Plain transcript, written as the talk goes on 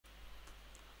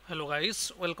Hello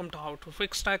guys, welcome to How to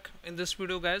Fix Tech. In this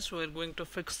video guys, we are going to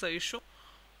fix the issue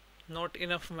not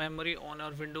enough memory on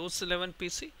our Windows 11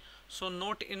 PC. So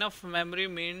not enough memory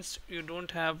means you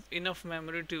don't have enough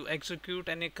memory to execute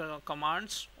any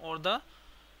commands or the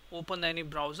open any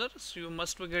browser. So you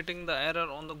must be getting the error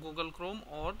on the Google Chrome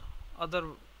or other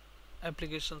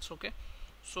applications. Okay,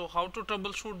 so how to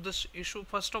troubleshoot this issue?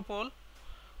 First of all,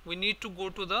 we need to go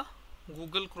to the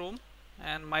Google Chrome,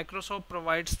 and Microsoft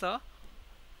provides the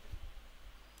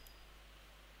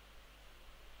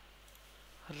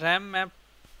RAM map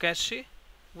cache,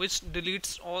 which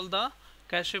deletes all the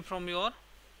cache from your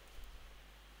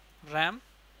RAM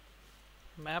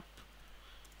map.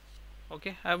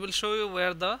 Okay, I will show you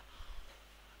where the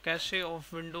cache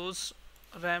of Windows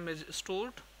RAM is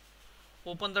stored.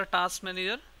 Open the task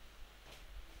manager,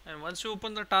 and once you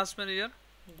open the task manager,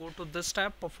 go to this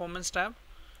tab, performance tab,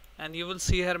 and you will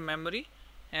see here memory,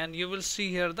 and you will see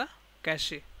here the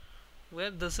cache.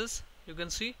 Where this is, you can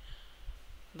see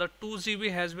the 2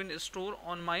 GB has been stored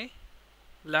on my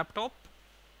laptop.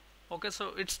 Okay, so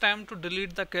it's time to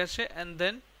delete the cache, and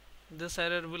then this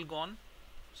error will gone.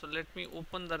 So let me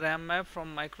open the RAM map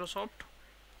from Microsoft.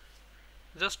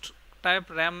 Just type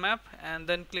RAM map and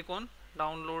then click on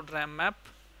download RAM map.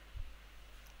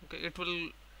 Okay, it will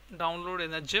download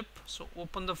in a zip. So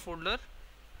open the folder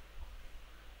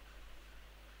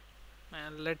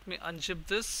and let me unzip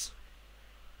this,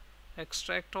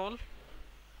 extract all.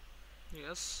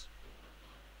 Yes,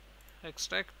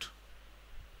 extract.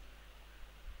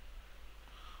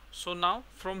 So now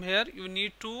from here you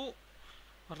need to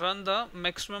run the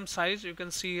maximum size. You can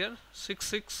see here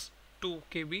 662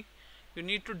 KB. You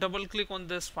need to double click on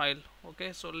this file.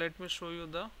 Okay, so let me show you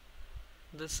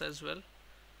this as well,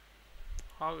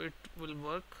 how it will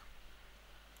work.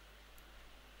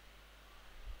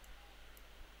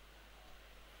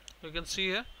 You can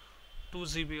see here 2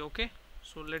 GB. Okay,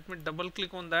 so let me double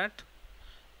click on that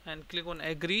and click on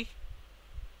agree.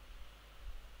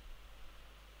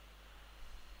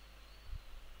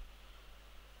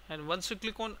 And once you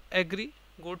click on agree,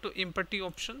 go to empty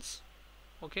options.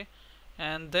 Okay,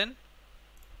 and then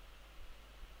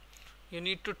you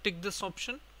need to tick this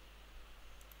option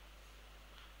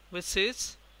which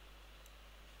says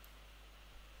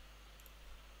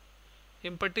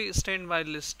empty standby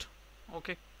list.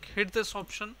 Okay, hit this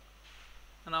option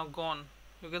and now gone.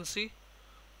 You can see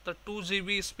the 2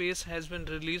 GB space has been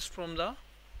released from the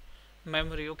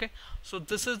memory. Okay, so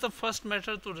this is the first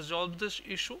method to resolve this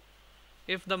issue.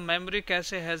 If the memory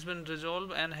cache has been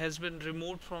resolved and has been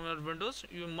removed from your Windows,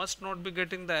 you must not be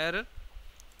getting the error.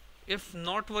 If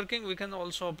not working, we can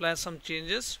also apply some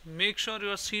changes. Make sure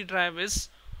your C drive is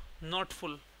not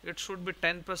full. It should be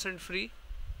 10% free.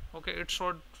 Okay, it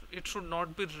should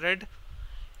not be red.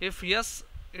 If yes,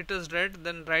 it is red,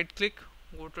 then right click,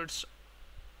 go to its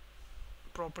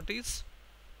properties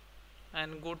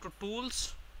and go to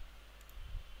tools.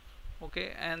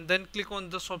 Okay, and then click on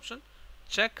this option,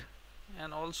 check,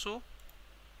 and also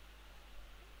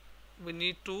we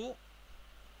need to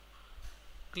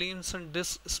clean some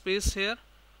disk space here.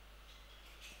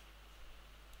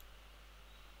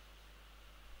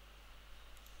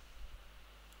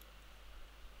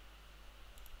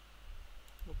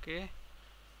 Okay,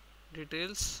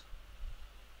 details.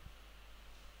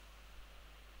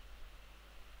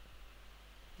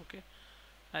 Okay,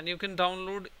 and you can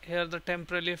download here the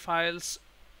temporary files.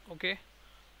 Okay,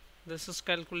 this is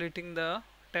calculating the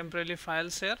temporary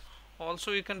files here.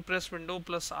 Also you can press Window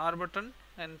plus R button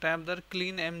and tap the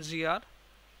clean MGR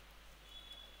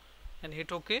and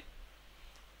hit OK.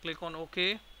 Click on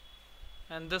OK,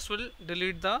 and this will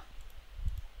delete the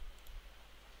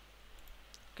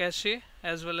cache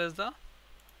as well as the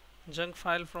junk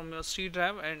file from your C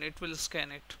drive, and it will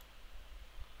scan it.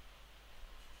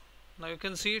 Now you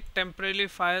can see temporary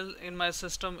file in my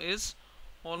system is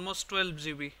almost 12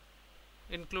 GB,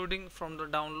 including from the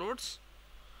downloads.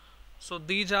 So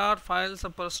these are files, a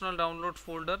personal download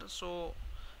folder, so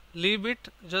leave it,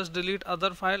 just delete other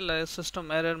file like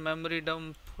system error, memory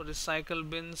dump, recycle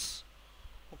bins.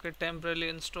 Okay, temporary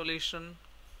installation.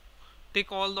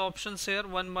 Tick all the options here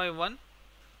one by one,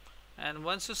 and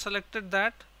once you selected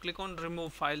that, click on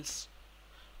remove files,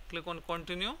 click on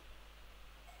continue.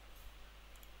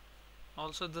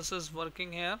 Also this is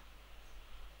working here.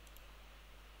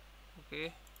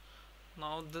 Okay,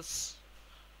 now this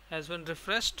has been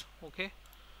refreshed. Okay,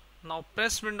 now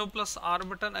press Window plus R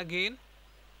button again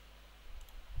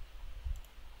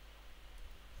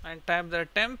and type the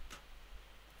temp,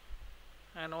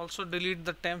 and also delete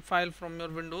the temp file from your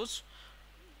Windows.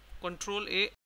 Control A